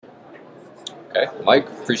Okay, Mike,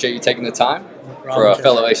 appreciate you taking the time No for a problem,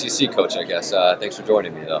 fellow Jeff. ACC coach, I guess. Thanks for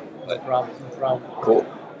joining me, though. No problem. No problem. Cool.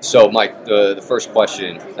 So, Mike, the first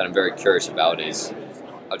question that I'm very curious about is,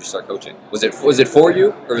 how'd you start coaching? Was it for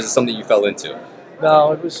you, or was it something you fell into?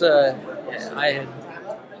 No, it was. I had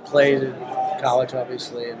played in college,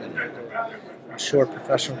 obviously, and then had a short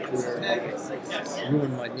professional career. And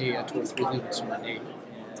ruined my knee. I tore 3 ligaments in my knee.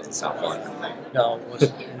 Doesn't sound fun. No, it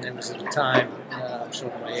wasn't. And it was at a time, I'm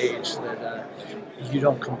showing my age, that you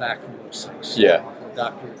don't come back from those things. Yeah. The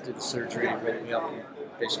doctor did the surgery, wrote me up, and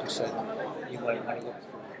basically said, you might want to look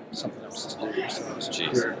for something else to do. So it was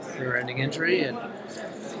a career-ending injury, and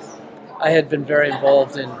I had been very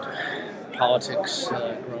involved in politics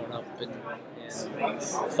growing up, and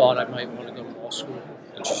thought I might want to go to law school.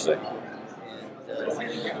 Interesting.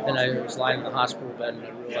 And I was lying in the hospital bed, and I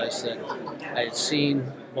realized that I had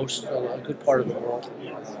seen a good part of the world.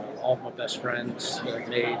 All of my best friends that I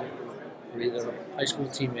made were either high school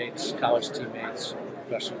teammates, college teammates,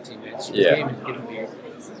 professional teammates. So the game had given me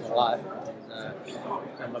a lot.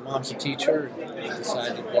 And my mom's a teacher, and I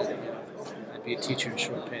decided that I'd be a teacher in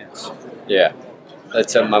short pants. Yeah.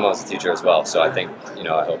 That's my mom's a teacher as well, so I think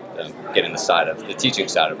I hope getting the teaching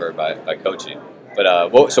side of her by coaching.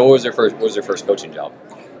 But what was your first coaching job?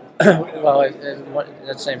 Well, at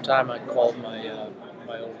that same time, I called my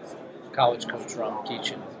old college coach, Ron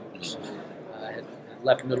teaching. I had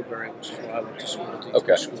left Middlebury, which is where I went to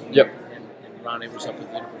school. School. Yep. And Ronnie was up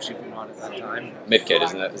at the University of Vermont at that time. Mid-kid,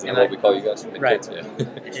 isn't that what we call you guys? Mid-kids? Right.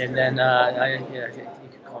 Yeah. And then, you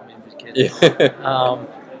could call me mid-kid. Yeah.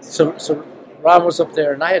 So Ron was up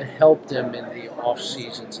there, and I had helped him in the off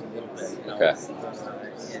seasons a little bit. Okay.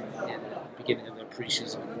 In the beginning of the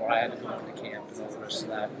preseason before I had to go into camp and all the rest of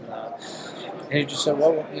that. And he just said,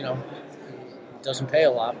 well, it doesn't pay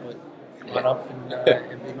a lot, but come on up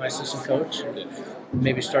and be my assistant coach, and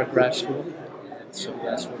maybe start grad school. And so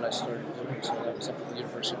that's what I started doing. So that was up at the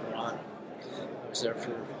University of Vermont. I was there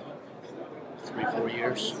for 3-4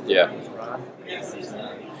 years. Yeah. With Ron.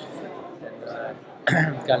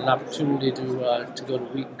 And got an opportunity to go to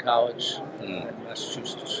Wheaton College in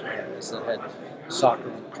Massachusetts as the head soccer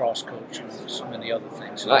and lacrosse coach, and many other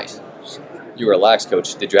things. Nice. So, You were a lax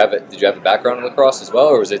coach. Did you have a background in lacrosse as well,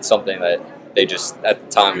 or was it something that they just at the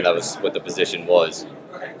time that was what the position was?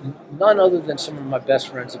 none other than some of my best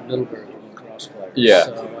friends in Middlebury were lacrosse players. Yeah.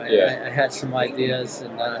 So I had some ideas,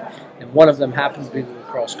 and one of them happened to be the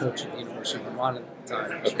lacrosse coach at the University of Vermont at the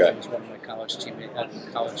time. So Okay. he was one of my college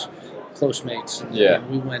college close mates. And, Yeah. and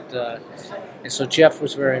we went, and so Jeff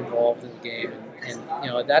was very involved in the game. And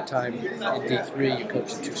at that time in D3, you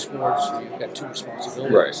coach in two sports, so you've got two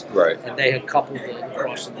responsibilities. Right. And they had coupled the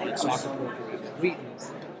lacrosse and the soccer program at Wheaton,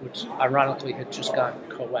 which ironically had just gotten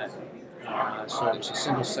co-ed. So it was a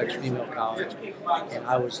single-sex female college, and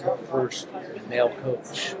I was the first male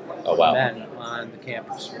coach Oh, wow. men on the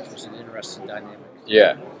campus, which was an interesting dynamic.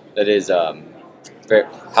 Yeah, that is. Very,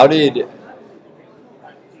 how did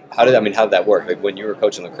that work? Like when you were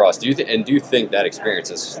coaching lacrosse, do you think that experience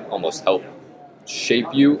has almost helped shape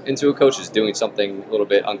you into a coach? Is doing something a little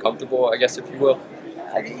bit uncomfortable, I guess, if you will?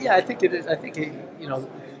 I think it is. I think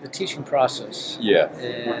the teaching process. Yeah.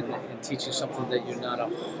 And teaching something that you're not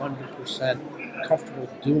 100% comfortable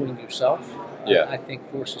doing yourself. Yeah. I think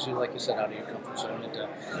forces you, like you said, out of your comfort zone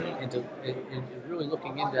into really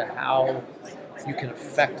looking into how you can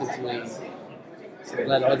effectively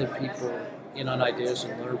let other people in on ideas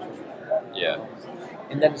and learn from them. Yeah.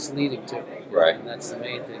 And then it's leading to. Right. And that's the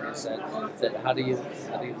main thing, is that how do you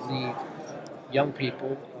lead young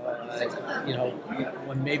people,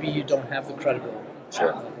 when maybe you don't have the credibility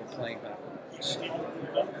of playing back.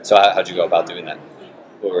 So how'd you go about doing that?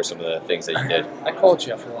 What were some of the things that you did? I called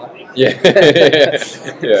Jeff a lot. Yeah.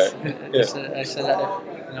 I said,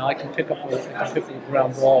 I can pick up a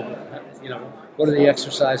ground ball, but what are the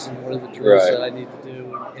exercises and what are the drills that I need to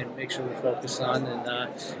do, and make sure we focus on,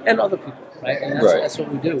 and other people, right? And that's what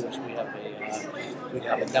we do. Is we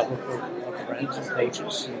have a network of friends and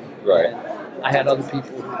coaches. And I had other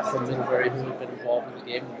people from Middlebury who had been involved in the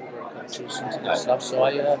game, who were coaches and stuff. So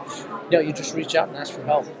you just reach out and ask for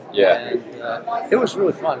help. Yeah. And it was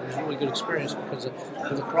really fun. It was a really good experience because the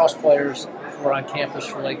lacrosse players were on campus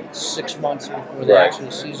for like 6 months before the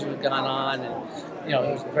actual season had gone on, and it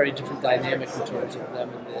was a very different dynamic in terms of them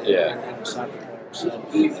and the soccer players. So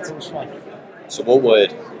it was fun. So what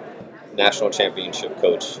would national championship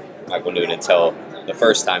coach Michael Noonan tell the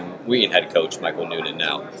first time Wheaton head coach Michael Noonan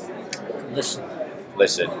now? Listen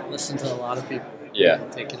to a lot of people. Yeah.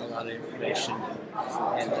 Taking a lot of information,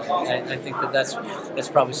 and I think that's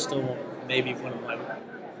probably still maybe one of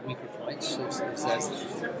weaker points is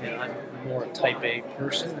that I'm more a type A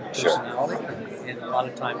person, Sure. personality, and a lot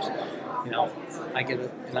of times, I get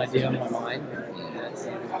an idea in my mind, and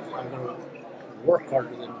I'm going to work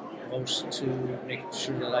harder than most to make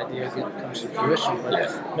sure that idea comes to fruition.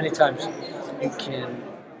 But many times you can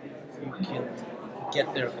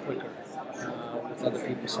get there quicker with other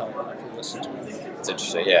people's help if you listen to them. It's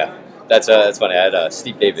interesting, yeah. That's funny. I had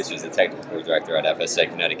Steve Davis, who's the technical director at FSA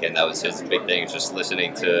Connecticut, and that was his big thing, is just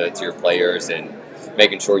listening to your players and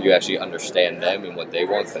making sure you actually understand them and what they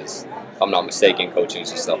want. Because if I'm not mistaken, coaching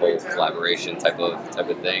is just a whole collaboration type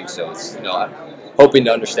of thing. So it's hoping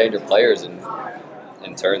to understand your players, and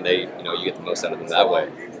in turn you get the most out of them that way.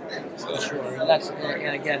 So. For sure,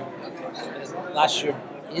 and again, last year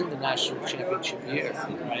in the national championship year,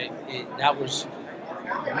 right? That was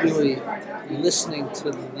really listening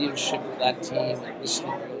to the leadership of that team and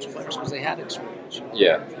listening to those players because they had experience.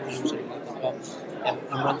 Yeah. And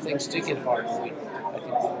when things did get hard, I think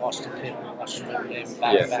we lost to Pitt, we lost to Notre Dame,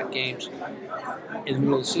 back-to-back games in the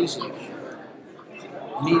middle of the season.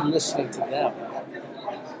 Me listening to them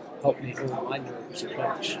helped me hold my nerve as a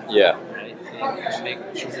coach. Yeah. Right? And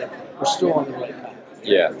making sure that we're still on the right path.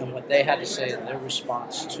 Yeah. And what they had to say in their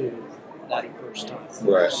response to that first time.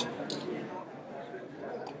 Right.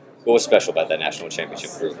 What was special about that national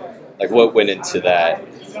championship group? Like, what went into that?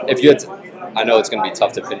 If you had to, I know it's going to be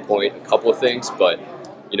tough to pinpoint a couple of things, but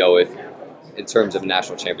if in terms of a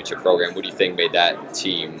national championship program, what do you think made that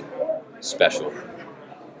team special?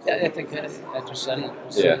 Yeah, I think I just said it.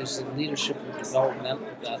 It's the leadership and development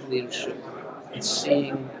of that leadership and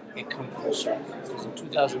seeing it come full circle. Because in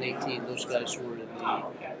 2018, those guys were in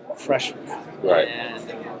the freshmen, right, and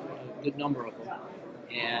a good number of them.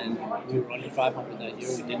 And we were under 500 that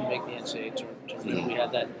year. We didn't make the NCAA tournament. We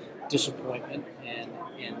had that disappointment, and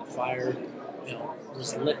the fire,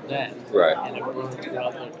 was lit then. Right. And it burned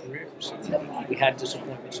throughout their careers. And we had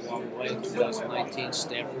disappointments along the way. In 2019,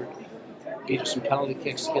 Stanford beat us some penalty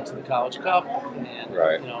kicks to get to the College Cup, and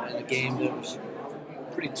right. In a game that was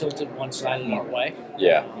pretty tilted one-sided our way.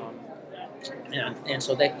 Yeah. And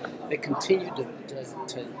so they continued to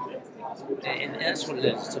and that's what it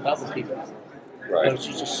is. It's about the people. Right. But it's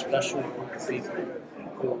just a special group of people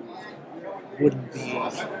who wouldn't be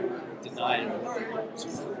denied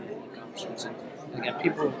accomplishments. And again,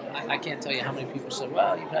 people, I can't tell you how many people say,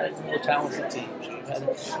 well, you've had more talented teams.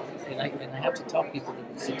 And I have to tell people that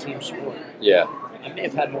it's a team sport. Yeah. I may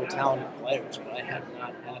have had more talented players, but I have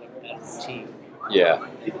not had a better team. Yeah.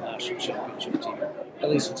 The national championship team, at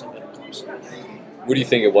least since I've been close. What do you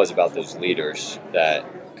think it was about those leaders that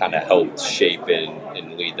kind of helped shape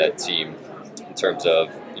and lead that team? In terms of,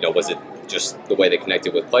 was it just the way they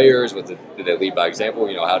connected with players? Did they lead by example?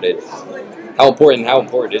 How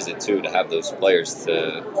important is it too to have those players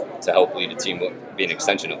to help lead a team, be an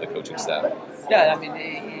extension of the coaching staff? Yeah, I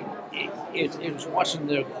mean, it was watching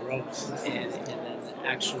their growth and then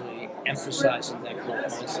actually emphasizing that growth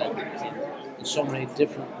mindset in so many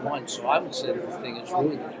different ones. So I would say the thing is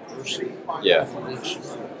really the diversity of the leadership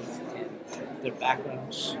and their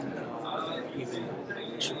backgrounds, even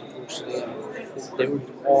racial diversity. They were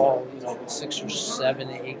all, 6 or 7,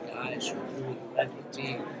 8 guys who really led the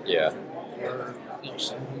team. Yeah. Were,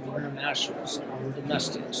 some of them were international, some of them were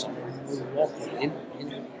domestic, some of them were local.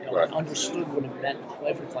 Right. Understood what it meant to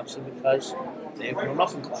play for Clemson because they had grown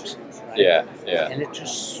up in Clemson. Right? Yeah. And it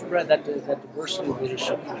just spread that diversity of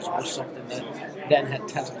leadership was something that then had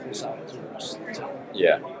tentacles out to the rest of the team.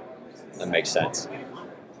 Yeah, that makes sense.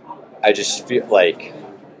 I just feel like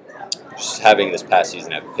just having this past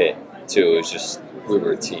season at Pitt too, it was just we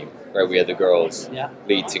were a team, right? We had the girls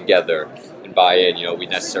lead together and buy in. We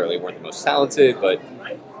necessarily weren't the most talented, but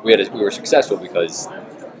we were successful because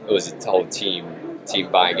it was a whole team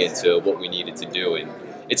buying into what we needed to do, and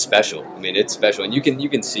it's special. I mean, it's special, and you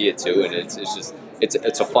can see it too, and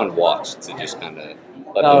it's a fun watch to just kind of.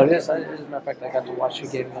 It is. As a matter of fact, I got to watch a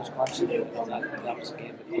game against Clemson. That was a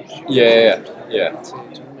game that pushed you. Yeah.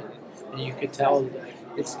 And you could tell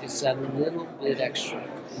it's that little bit extra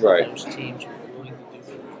right. those teams were willing to do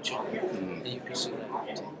for each other, and you can see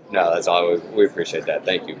that. No, that's all. We appreciate that.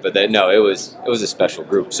 Thank you. But then, no, it was a special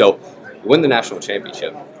group. So, you win the national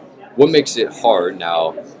championship. What makes it hard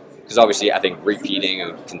now? Because obviously, I think repeating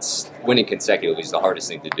and winning consecutively is the hardest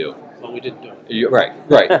thing to do. Well, we didn't do it.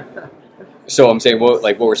 Right. So I'm saying, what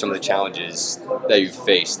were some of the challenges that you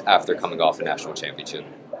faced after coming off a national championship?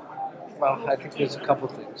 Well, I think there's a couple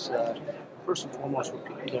of things. First and foremost, what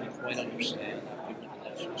people don't quite understand after winning the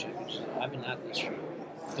national championship. I've been at this for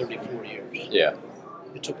 34 years. Yeah.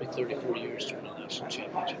 It took me 34 years to win a national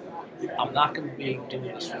championship. I'm not going to be doing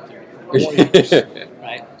this for 34 more years,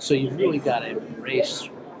 right? So you really got to embrace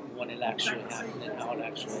it actually happened and how it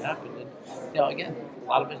actually happened. And again, a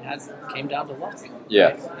lot of it came down to luck.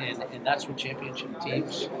 Yeah. Right? And that's what championship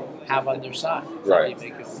teams have on their side. Right. They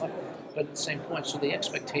make it luck. But at the same point, so the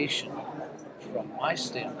expectation from my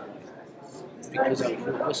standpoint, because I was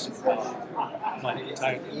realistic about my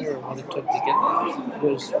entire career and what it took to get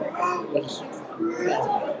there, was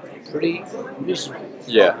pretty reasonable.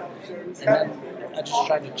 Yeah. And then I just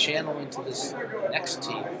tried to channel into this next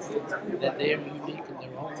team that they're unique in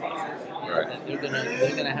their own way. Right. That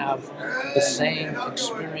they're gonna have the same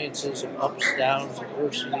experiences of ups, downs,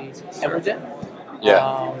 adversity, and we're different.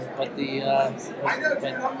 Yeah. But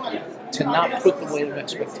to not put the weight of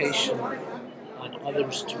expectation on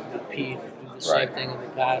others to repeat or do the same thing in the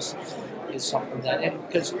past is something that,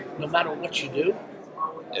 because no matter what you do,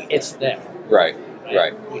 it's there. Right.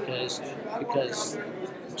 Because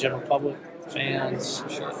the general public, fans,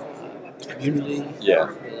 the community,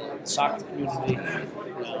 the soccer community,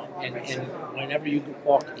 and whenever you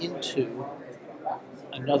walk into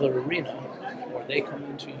another arena or they come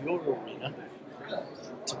into your arena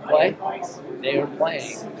to play, they are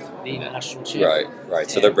playing the national championship. Right.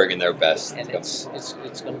 So they're bringing their best. And it's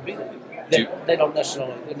going to be there. They're not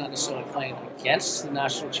necessarily playing against the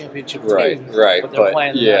national championship team, but they're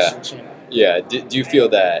playing the national championship. Yeah. Do you feel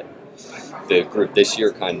that the group this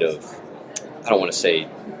year kind of, I don't want to say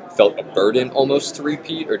felt a burden almost to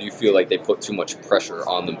repeat, or do you feel like they put too much pressure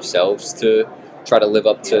on themselves to try to live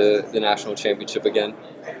up to the national championship again?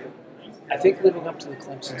 I think living up to the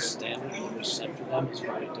Clemson standard that we set for them is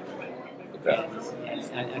very different. Okay.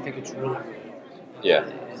 And I think it's really good. Yeah.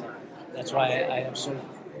 And that's why I have so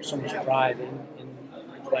much pride in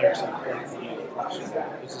the players that play for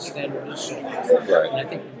Clemson, because the standard is so high. Right. And I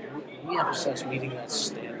think we emphasize meeting that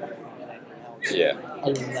standard. Yeah.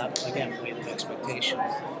 Other than that, again, weight of expectation,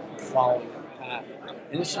 following the path,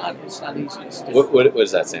 and it's not easy. It's what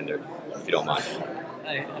is that standard, if you don't mind?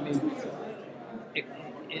 I mean,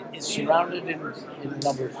 it's surrounded in a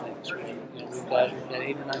number of things. Right? We've got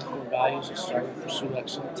 8 or 9 core values that start with pursue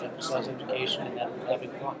excellence, emphasize education, and then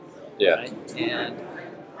having fun. Yeah. Right? And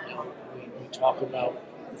we talk about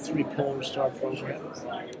the 3 pillars to our program.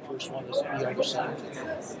 The first one is be understanding.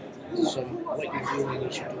 So what you're doing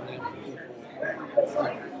is you're doing it for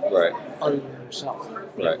people. Right. Other than yourself.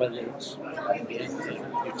 Right. Whether it's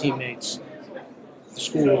your teammates, the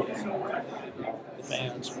school, the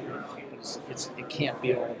fans, but it can't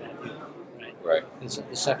be all about you. Right.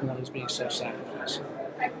 The second one is being self-sacrificing.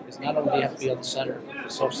 Because not only do you have to be on the center,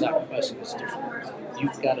 but self-sacrificing is different.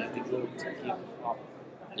 You've got to be willing to give up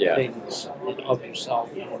things of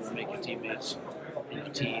yourself in order to make your teammates and your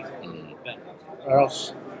team better. Or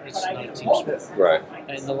else it's not a team sport. Right.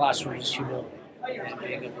 And the last one is humility. And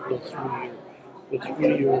being able to go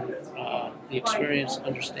through your the experience,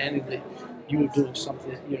 understanding that you are doing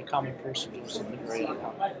something, you're a common person doing something very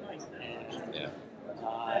uncommon.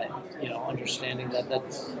 And understanding that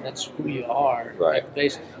that's who you are at the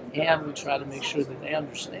base. And we try to make sure that they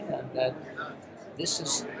understand that this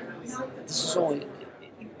is only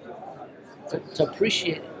to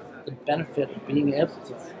appreciate the benefit of being able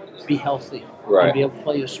to be healthy and be able to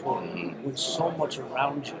play your sport when so much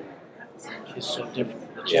around you is so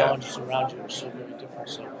different. The challenges around you are so very different.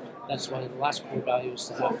 So that's why the last core value is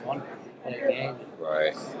to have fun, play a game.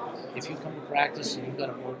 Right. If you come to practice and you've got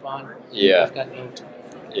a rope on, you've got no time.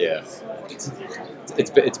 Yeah.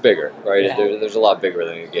 It's bigger, right? Yeah. There's a lot bigger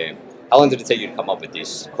than a game. How long did it take you to come up with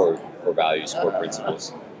these core values, core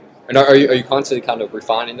principles? And are you constantly kind of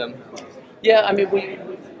refining them? Yeah, I mean,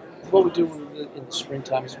 what we do in the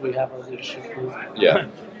springtime is we have our leadership group. Yeah.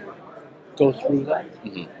 Go through that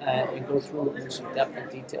and go through it in some depth and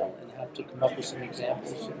detail, and have to come up with some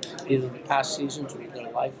examples, either in the past seasons or in their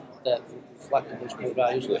life that reflect those core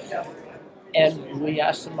values. Yeah. And we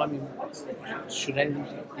asked them, I mean, should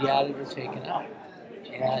anything be added or taken out?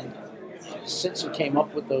 And since we came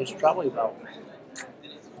up with those, probably about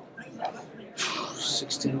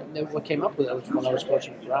 16. What came up with it was when I was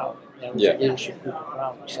coaching Brown. It was a leadership group at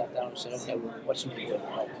Brown. We sat down and said, okay, well, what's important?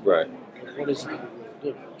 Right. What is it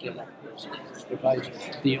that we really do?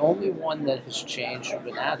 The only one that has changed or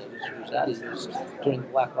been added, is during the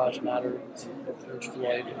Black Lives Matter and George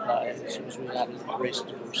Floyd, as soon as we added race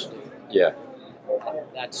diversity. Yeah.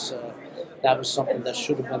 That was something that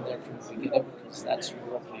should have been there from the beginning, because that's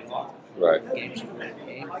what we are. Right. The game's a great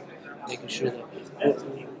game. Making sure that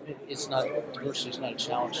diversity is not a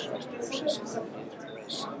challenge to us. Diversity is something we need to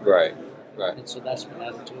embrace. Right. And so that's been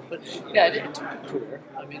added to it. But yeah, it took a career.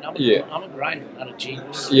 I mean, I'm a grinder, not a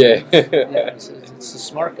genius. Yeah. It's the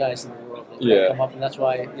smart guys in the world that that come up, and that's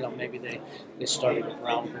why maybe they started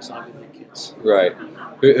around those Ivy League kids. Right.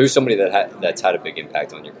 Who's somebody that's had a big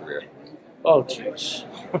impact on your career? Oh, jeez.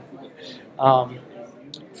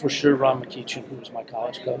 For sure, Ron McEachin, who was my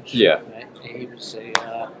college coach. Yeah. Right?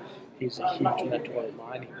 He's a huge mentor of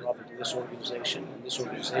mine. He brought me to this organization, and this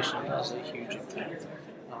organization has a huge impact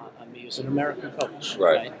on me as an American coach.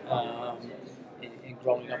 Right. In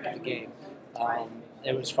growing up in the game.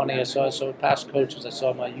 It was funny. I saw past coaches. I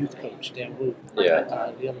saw my youth coach, Dan Wu.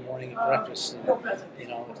 Yeah. The other morning at breakfast,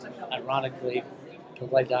 and ironically,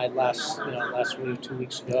 Pele died last week, 2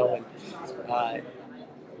 weeks ago, and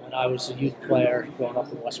when I was a youth player growing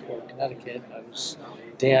up in Westport, Connecticut,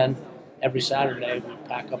 Dan. Every Saturday, we'd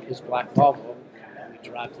pack up his black Volvo and we'd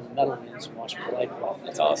drive to the Meadowlands and watch Pele play.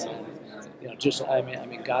 That's awesome.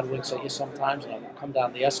 And, God winks at you sometimes, and I would come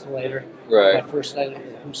down the escalator. Right. My first night,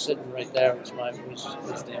 who's sitting right there was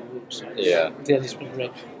Dan Wu. So Danny's been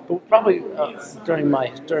great. But probably during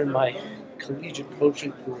my collegiate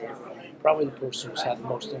coaching career, probably the person who's had the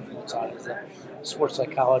most influence on it is a sports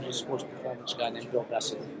psychologist, sports performance guy named Bill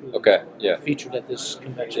Bessett. Okay, yeah. Featured at this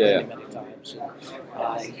convention many times.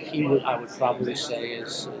 And, I would probably say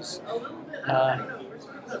is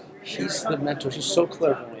he's the mentor. He's so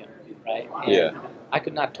clairvoyant, right? And I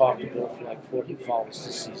could not talk to Bill for like 40 falls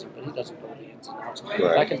this season, but he doesn't know the ins and outs.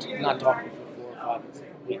 Right. I can not talk to him for 4 or 5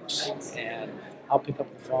 weeks, and I'll pick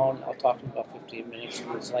up the phone. I'll talk to him about 15 minutes,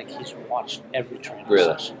 and it's like he's watched every training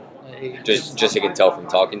session. Just you can tell from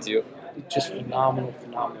talking to you? Just phenomenal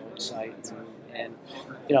insight. And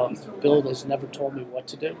Bill has never told me what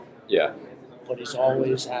to do. Yeah. But he's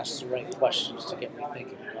always asked the right questions to get me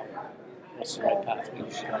thinking about what's the right path we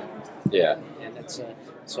should go. Yeah. And it's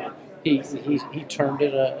so he termed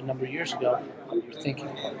it a number of years ago. You're thinking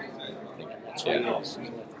about it. And that's what he is.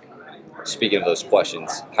 Speaking of those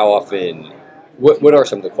questions, how often? What are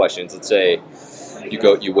some of the questions? Let's say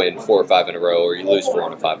you win 4 or 5 in a row, or you lose 4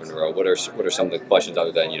 out of 5 in a row. What are some of the questions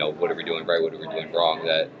other than what are we doing right, what are we doing wrong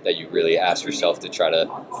that you really ask yourself to try to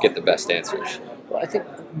get the best answers? Well, I think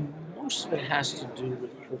most of it has to do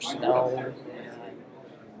with personnel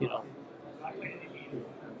and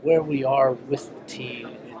where we are with the team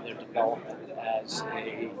in their development as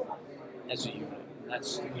a unit. And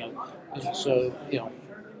that's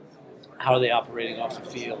how are they operating off the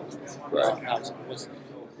field? Right.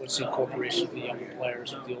 What's the incorporation of the younger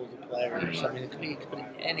players with the older players? I mean, it could be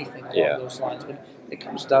anything along those lines, but it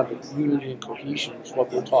comes down to unity and cohesion is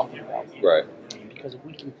what we're talking about. Right. Because if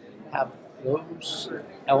we can have those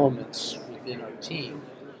elements within our team,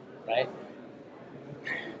 right?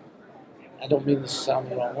 I don't mean this to sound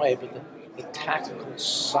the wrong way, but the tactical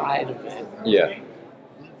side of it,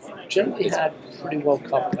 generally had pretty well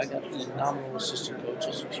covered. I got phenomenal assistant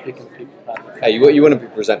coaches. Speaking to people about it. Hey, you wouldn't be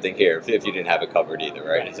presenting here if you didn't have it covered either,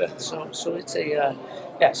 right? So it's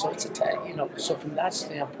so from that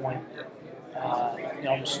standpoint,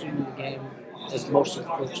 I'm a student of the game, as most of the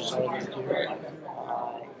coaches are here,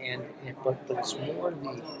 but it's more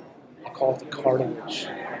I call it the cartilage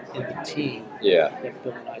in the team that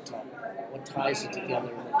Bill and I talk about. What ties it together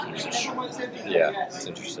and what keeps it strong. Yeah, it's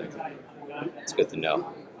interesting. It's good to know.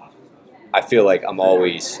 I feel like I'm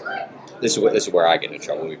always this is where I get in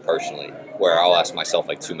trouble, me personally, where I'll ask myself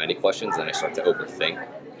like too many questions and I start to overthink,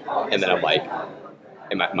 and then I'm like,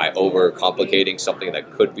 am I over complicating something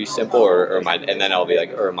that could be simple, or am I? And then I'll be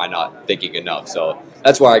like, or am I not thinking enough? So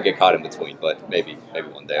that's where I get caught in between. But maybe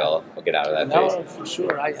one day I'll get out of that phase. No, for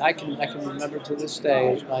sure. I can remember to this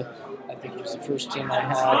day. I think it was the first team I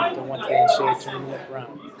had that went to the NCAA tournament at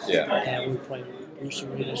Brown. Yeah. And we were playing Bruce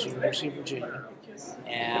Arenas, University of Virginia.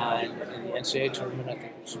 And in the NCAA tournament, I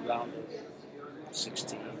think it was around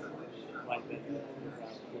 16, might have been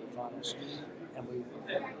around quarterfinals.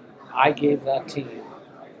 And I gave that team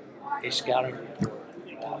a scouting report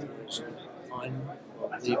that was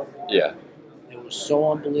unbelievable. Yeah. It was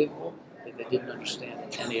so unbelievable that they didn't understand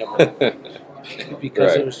any of it.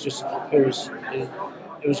 Because it was just,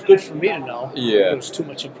 it was good for me to know. Yeah. It was too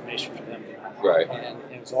much information for them to know. Right. And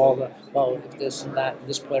it was all if this and that, and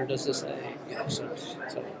this player does this,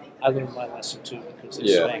 so I learned my lesson too, because they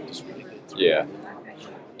spanked us really good. Yeah.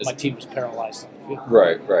 My team was paralyzed on the field.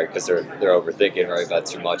 Right, because they're overthinking, right, about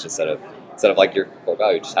too much instead of like your core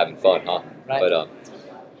value, just having fun, huh? Right. But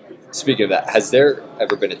speaking of that, has there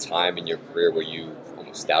ever been a time in your career where you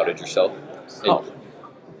almost doubted yourself?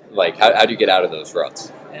 Like, how do you get out of those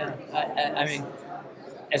ruts? Yeah, I mean,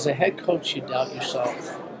 as a head coach, you doubt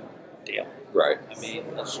yourself daily. Right. I mean,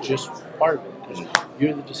 that's just part of it, because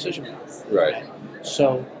you're the decision maker. Right.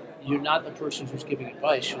 So you're not the person who's giving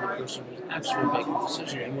advice, you're the person who's actually making the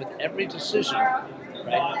decision. And with every decision,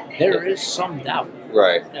 right? There is some doubt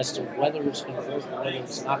Right. as to whether it's going to work or whether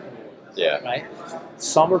it's not going to work. Yeah. Right.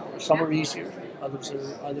 Some are easier.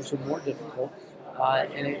 Others are more difficult.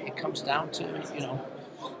 And it comes down to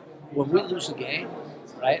when we lose a game,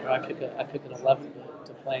 right? Or I pick an 11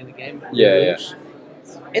 to play in the game. And we lose,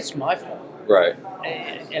 it's my fault. Right.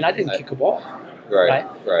 And I didn't kick a ball. Right.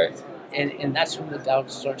 Right. And that's when the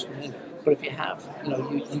doubt starts coming in. But if you have,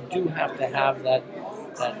 you do have to have that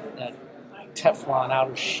Teflon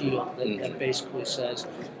outer shield that basically says,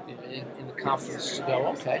 in the confidence to go,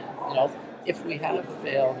 okay, if we have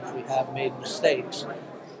failed, if we have made mistakes,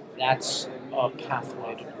 that's a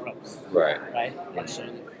pathway to growth. Right. Right. And so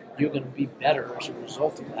you're going to be better as a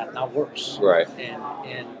result of that, not worse. Right.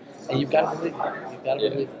 And you've got to believe it. You've got to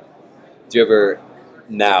believe it. Do you ever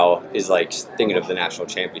now is like thinking of the national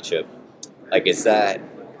championship? Like, is that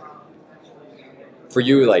for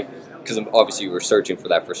you? Like, because obviously you were searching for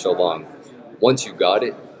that for so long. Once you got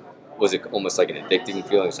it, was it almost like an addicting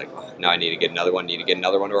feeling? It's like, oh, now I need to get another one.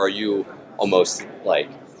 Or are you almost like?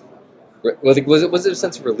 Was it a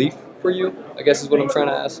sense of relief for you? I guess is what I'm trying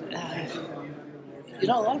to ask. A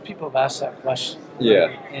lot of people have asked that question. Yeah.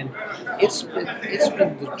 And it's been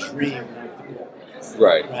the dream.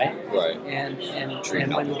 Right.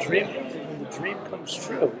 And when the dream comes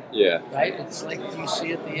true, right? It's like you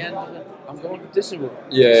see at the end of it, I'm going to Disney World.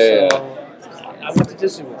 I went to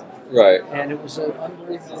Disney World. Right. And it was an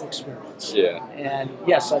unbelievable experience. Yeah. And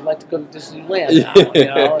yes, I'd like to go to Disneyland now.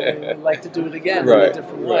 I'd like to do it again in a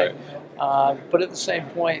different way. But at the same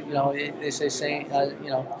point, they say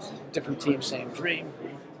different team, same dream.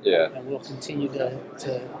 Yeah. And we'll continue to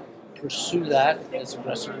pursue that as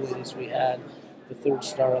aggressively as we had the third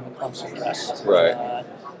star on the Clemson crest. Right.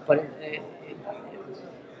 But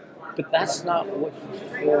that's not what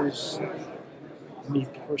fulfills me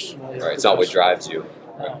personally. Right. It's not what drives you.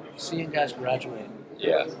 Seeing guys graduate.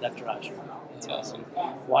 Yeah. That drives me. That's awesome.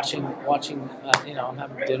 Watching. I'm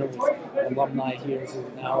having dinner with alumni here who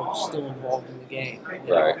are now still involved in the game.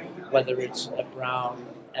 Right. Whether it's at Brown,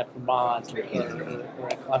 at Vermont, or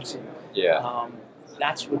at Clemson. Yeah.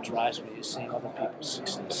 That's what drives me, is seeing other people's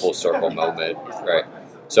success. The full circle moment, right?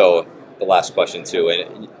 So the last question too,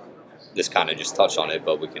 and this kind of just touched on it,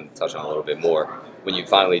 but we can touch on it a little bit more. When you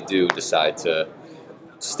finally do decide to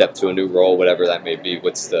step to a new role, whatever that may be,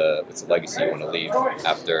 what's the legacy you want to leave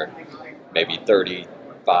after maybe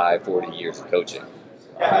 35, 40 years of coaching?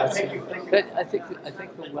 I think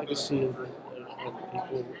the legacy of the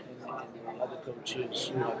people and the other coaches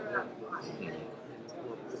who have worked with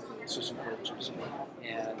the assistant coaches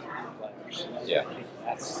and the players. Yeah. I think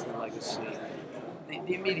that's the legacy,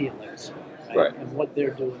 the immediate legacy, right? And what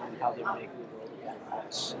they're doing and how they're making the world a better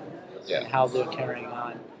place. Yeah. And how they're carrying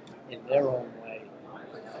on in their own way,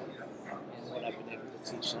 and what I've been able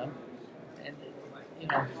to teach them. And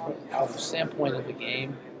from the standpoint of the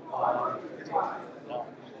game,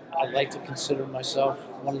 I'd like to consider myself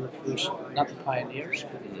one of the first, not the pioneers,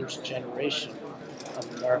 but the first generation of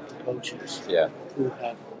American coaches who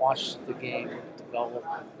have watched the game develop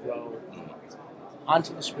and grow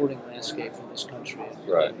onto the sporting landscape in this country, and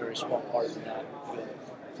be a very small part of that. I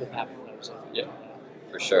feel happy that I was able to do that.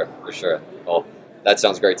 For sure. Well, that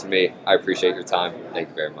sounds great to me. I appreciate your time. Thank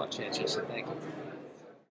you very much. Jason, thank you.